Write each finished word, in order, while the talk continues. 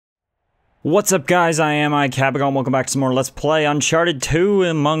What's up, guys? I am Cabagon. Welcome back to some more Let's Play Uncharted 2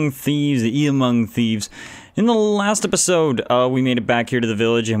 Among Thieves, Among Thieves. In the last episode, we made it back here to the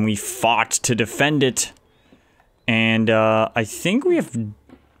village and we fought to defend it. And I think we have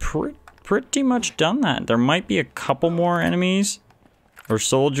pretty much done that. There might be a couple more enemies or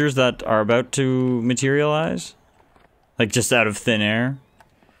soldiers that are about to materialize. Like just out of thin air.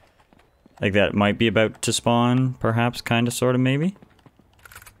 Like that might be about to spawn, perhaps, kinda, sorta, maybe.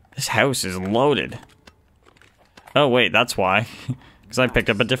 This house is loaded. Oh wait, that's why. Because I picked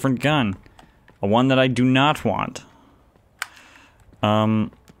up a different gun. A one that I do not want.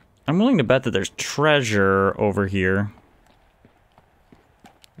 I'm willing to bet that there's treasure over here.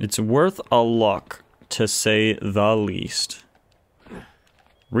 It's worth a look, to say the least.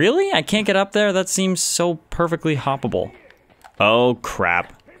 Really? I can't get up there? That seems so perfectly hoppable. Oh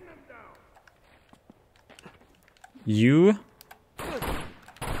crap. You...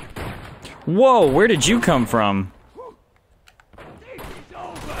 Whoa, where did you come from?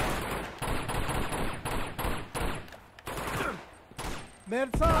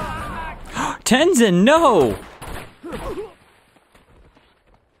 Tenzin, no!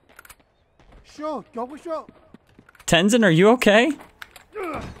 Tenzin, are you okay?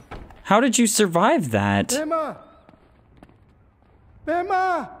 How did you survive that?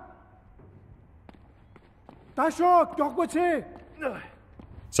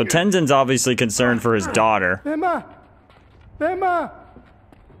 So Tenzin's obviously concerned for his daughter.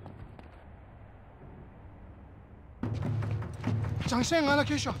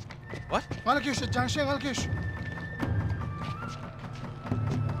 What?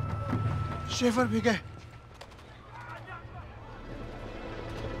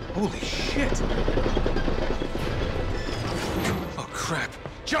 Holy shit! Oh crap!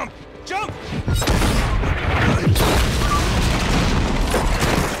 Jump! Jump!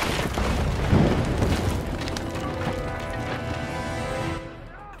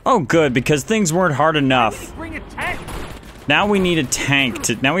 Oh good, because things weren't hard enough. Now we need a tank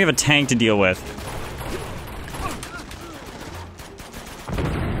to... Now we have a tank to deal with.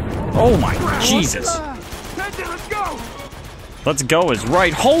 Oh my Jesus. Let's go is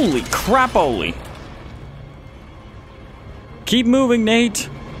right. Holy crap-oly. Keep moving, Nate.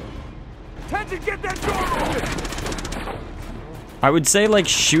 I would say, like,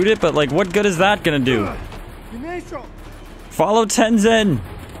 shoot it, but, like, what good is that gonna do? Follow Tenzin.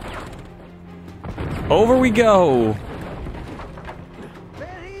 Over we go.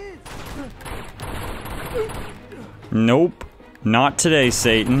 Nope. Not today,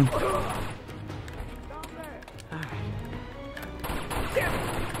 Satan.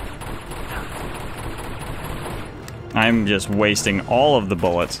 I'm just wasting all of the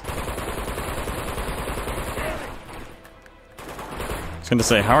bullets. I was gonna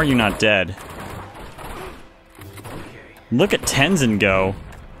say, how are you not dead? Look at Tenzin go.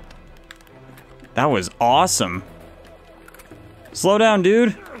 That was awesome. Slow down,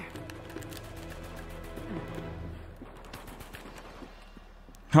 dude.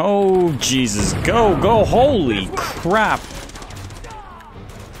 Oh, Jesus. Go, go. Holy crap.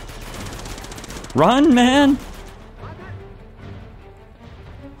 Run, man.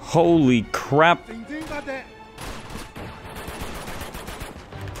 Holy crap.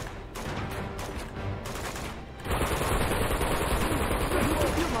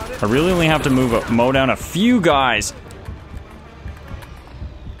 I really only have to mow down a few guys.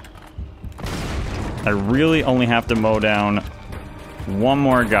 I really only have to mow down one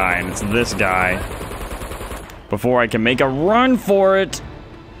more guy, and it's this guy, before I can make a run for it.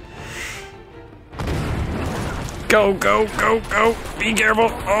 Go, go, go, go. Be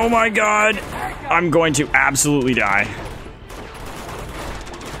careful. Oh my god. I'm going to absolutely die.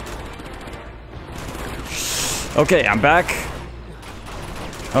 Okay, I'm back.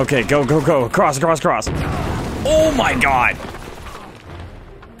 Okay, go, go, go. Cross, cross, cross. Oh my god.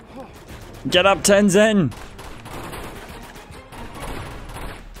 Get up, Tenzin.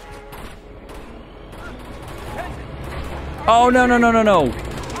 Oh, no, no, no, no, no.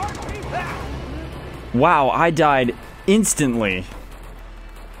 Wow, I died instantly.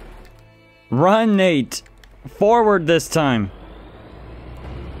 Run, Nate. Forward this time.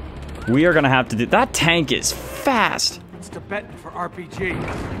 We are gonna have to do... That tank is fast. It's Tibetan for RPG.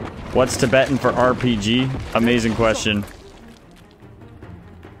 What's Tibetan for RPG? Amazing question.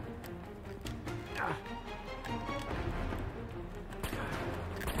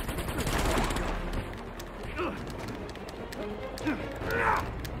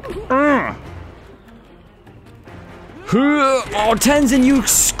 Oh, Tenzin, you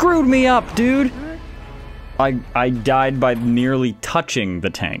screwed me up, dude. I died by nearly touching the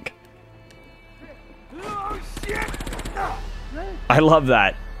tank. I love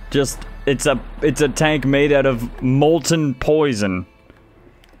that. Just, it's a tank made out of molten poison.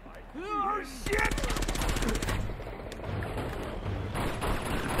 Oh, shit!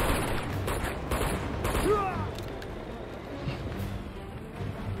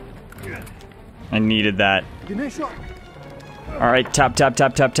 I needed that. Alright, tap, tap,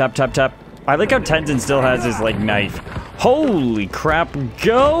 tap, tap, tap, tap, tap. I like how Tenzin still has his, like, knife. Holy crap,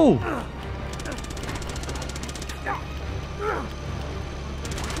 go!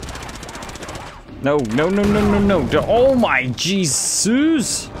 No, no, no, no, no, no. Oh my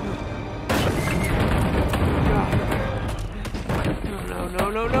Jesus! No,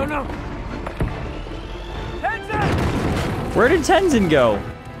 no, no, no, no! Tenzin! Where did Tenzin go?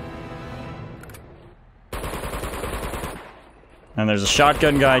 And there's a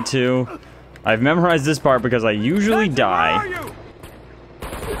shotgun guy too. I've memorized this part because I usually Tenzin, die. Where are you?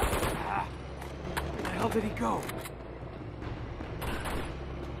 Where the hell did he go?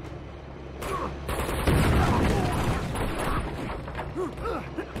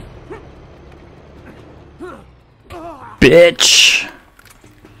 Bitch!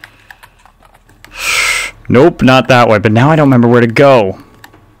 Nope, not that way, but now I don't remember where to go.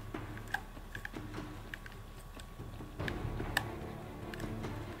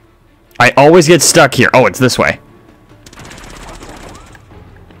 I always get stuck here. Oh, it's this way.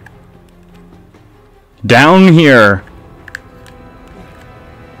 Down here.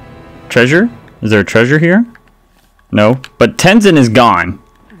 Treasure? Is there a treasure here? No, but Tenzin is gone.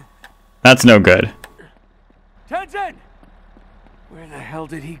 That's no good. Tenzin! Where the hell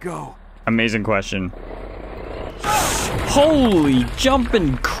did he go? Amazing question. Holy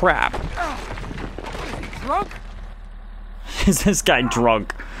jumping crap. Is he drunk? Is this guy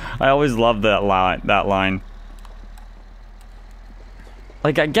drunk? I always love that line.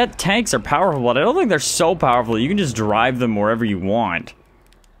 Like, I get tanks are powerful, but I don't think they're so powerful. You can just drive them wherever you want.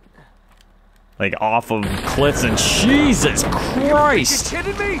 Like, off of cliffs and... Jesus Christ! You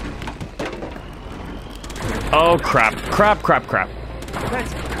kidding me? Oh, crap. Crap, crap, crap.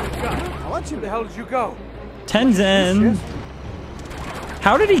 Tenzin, God, where the hell did you go? Tenzin!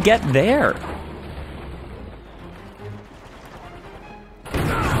 How did he get there?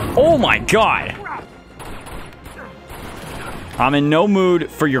 Oh my god! I'm in no mood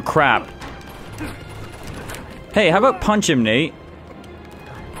for your crap. Hey, how about punch him, Nate?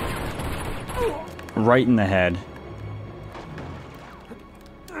 Right in the head.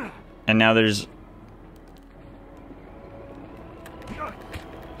 And now there's...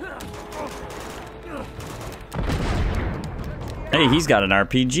 Hey, he's got an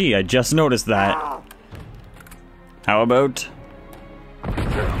RPG. I just noticed that. How about...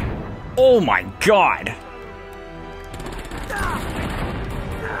 Oh my god!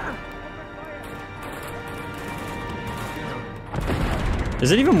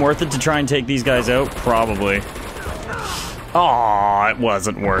 Is it even worth it to try and take these guys out? Probably. Aw, it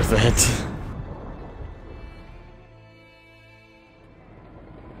wasn't worth it.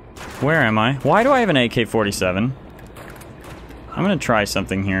 Where am I? Why do I have an AK-47? I'm gonna try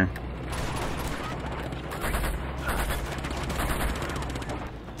something here.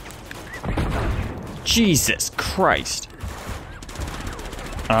 Jesus Christ.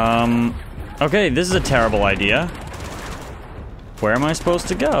 Okay, this is a terrible idea. Where am I supposed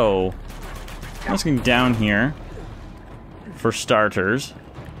to go? I'm just going down here. For starters.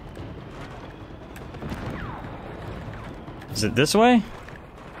 Is it this way?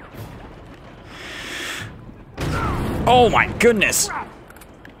 Oh my goodness!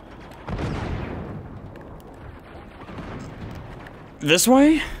 This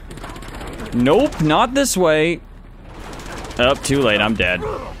way? Nope, not this way. Oh, too late, I'm dead.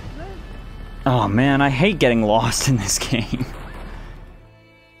 Oh man, I hate getting lost in this game.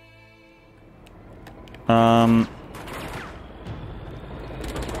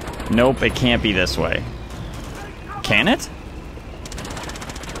 Nope, it can't be this way. Can it?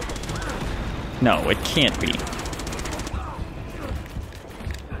 No, it can't be.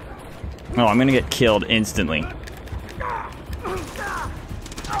 Oh, I'm gonna get killed instantly.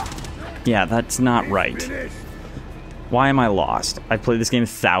 Yeah, that's not right. Why am I lost? I've played this game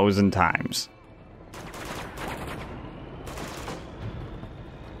 1,000 times.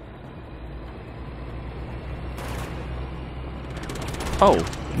 Oh,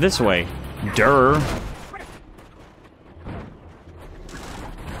 this way. Durr.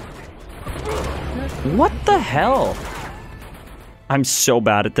 What the hell? I'm so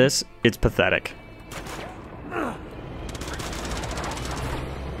bad at this, it's pathetic.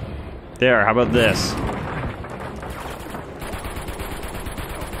 There, how about this?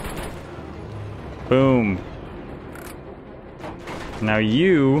 Boom. Now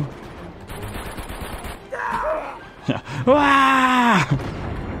you... Ah!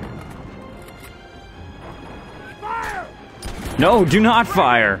 No, do not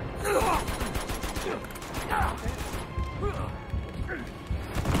fire!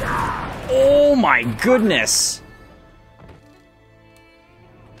 Oh my goodness!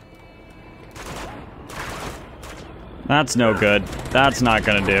 That's no good. That's not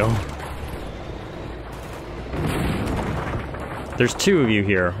gonna do. There's two of you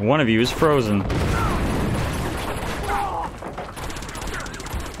here. One of you is frozen.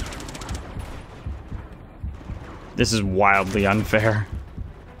 This is wildly unfair.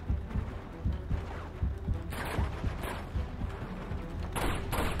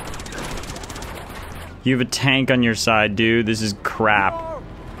 You have a tank on your side, dude. This is crap.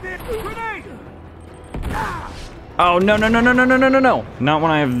 Oh, no, no, no, no, no, no, no, no, no. Not when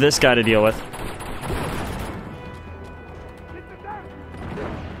I have this guy to deal with.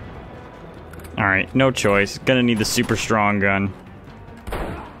 Alright, no choice. Gonna need the super strong gun.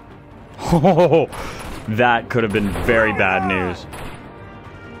 Oh, that could have been very bad news.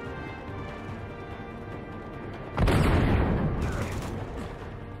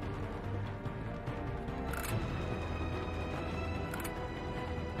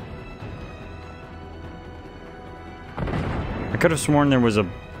 I could have sworn there was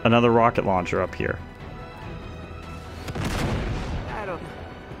another rocket launcher up here.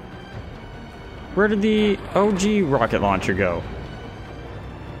 Where did the OG rocket launcher go?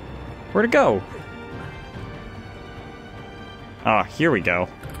 Where'd it go? Ah, here we go.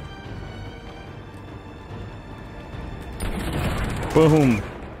 Boom.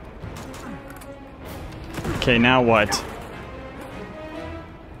 Okay, now what?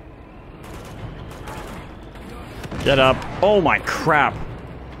 Get up. Oh my crap.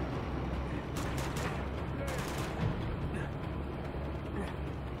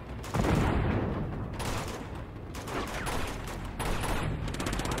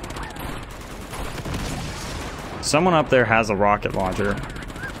 Someone up there has a rocket launcher.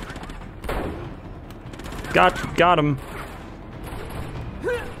 Got him.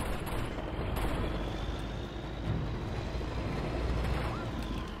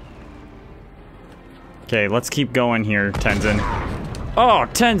 Okay, let's keep going here, Tenzin. Oh,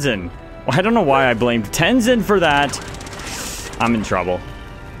 Tenzin! Well, I don't know why I blamed Tenzin for that. I'm in trouble.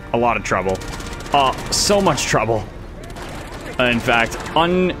 A lot of trouble. So much trouble. In fact,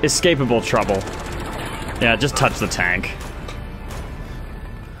 unescapable trouble. Yeah, just touch the tank.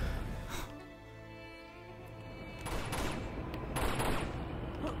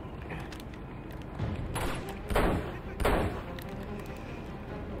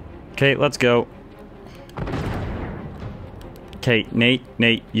 Okay, let's go. Okay, Nate,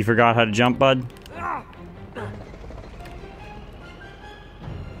 you forgot how to jump, bud?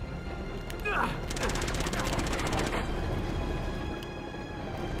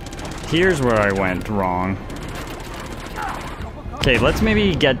 Here's where I went wrong. Okay, let's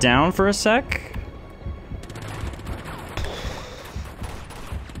maybe get down for a sec.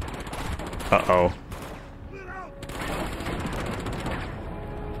 Uh-oh.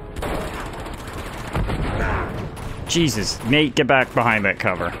 Jesus, Nate, get back behind that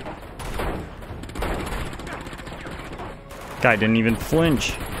cover. Guy didn't even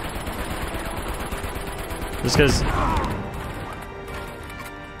flinch. Just because...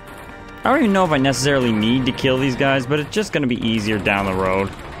 I don't even know if I necessarily need to kill these guys, but it's just gonna be easier down the road.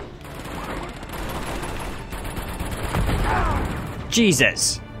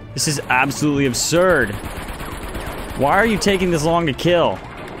 Jesus! This is absolutely absurd. Why are you taking this long to kill?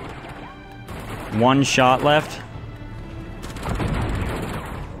 One shot left?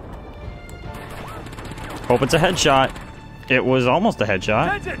 Hope it's a headshot. It was almost a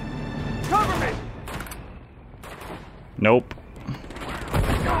headshot. Attention! Cover me! Nope.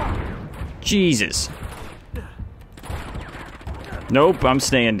 Jesus. Nope, I'm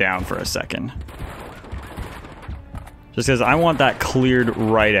staying down for a second. Just because I want that cleared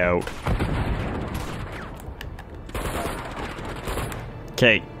right out.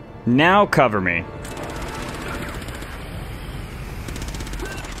 Okay, now cover me.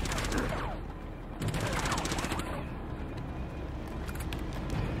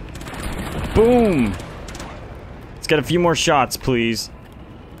 Boom! Let's get a few more shots, please.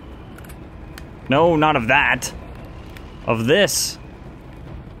 No, not of that. Of this.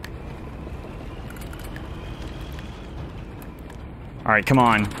 Alright, come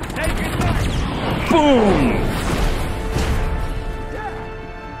on. Boom!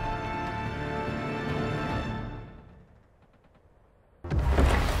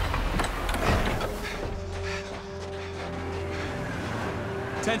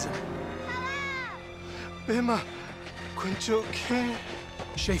 Tenzin. Bema, Quinchoke.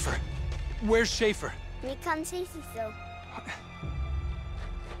 Schaefer. Where's Schaefer?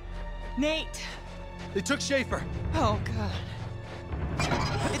 Nate! They took Schaefer. Oh, God.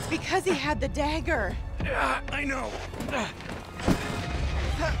 It's because he had the dagger. I know.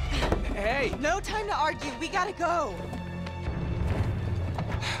 Hey! No time to argue. We gotta go.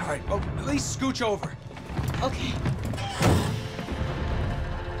 All right, well, at least scooch over. Okay.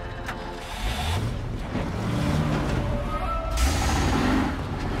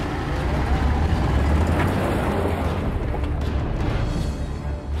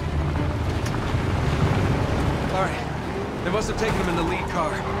 All right. They must have taken him in the lead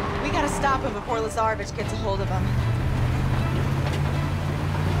car. We gotta stop him before Lazarevich gets a hold of him.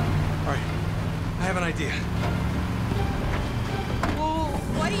 All right. I have an idea. Well,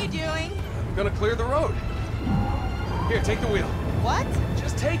 what are you doing? I'm gonna clear the road. Here, take the wheel. What?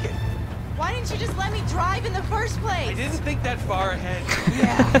 Just take it. Why didn't you just let me drive in the first place? I didn't think that far ahead.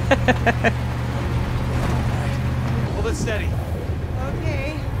 Yeah. Hold it steady.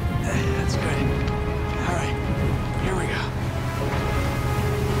 Okay. That's good. All right. Here we go.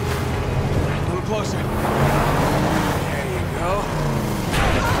 A little closer. There you go.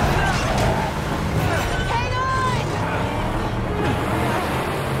 Hang on!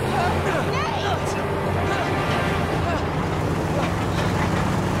 Nate!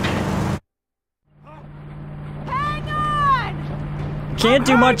 Hang on! Can't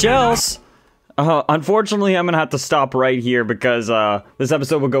do much else. Unfortunately, I'm gonna have to stop right here because this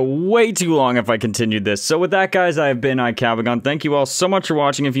episode would go way too long if I continued this. So with that, guys, I have been iCabagon. Thank you all so much for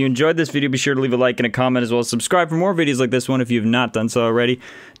watching. If you enjoyed this video, be sure to leave a like and a comment, as well as subscribe for more videos like this one if you have not done so already.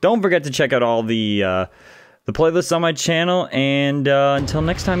 Don't forget to check out all the playlists on my channel. And until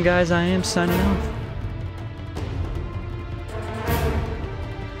next time, guys, I am signing off.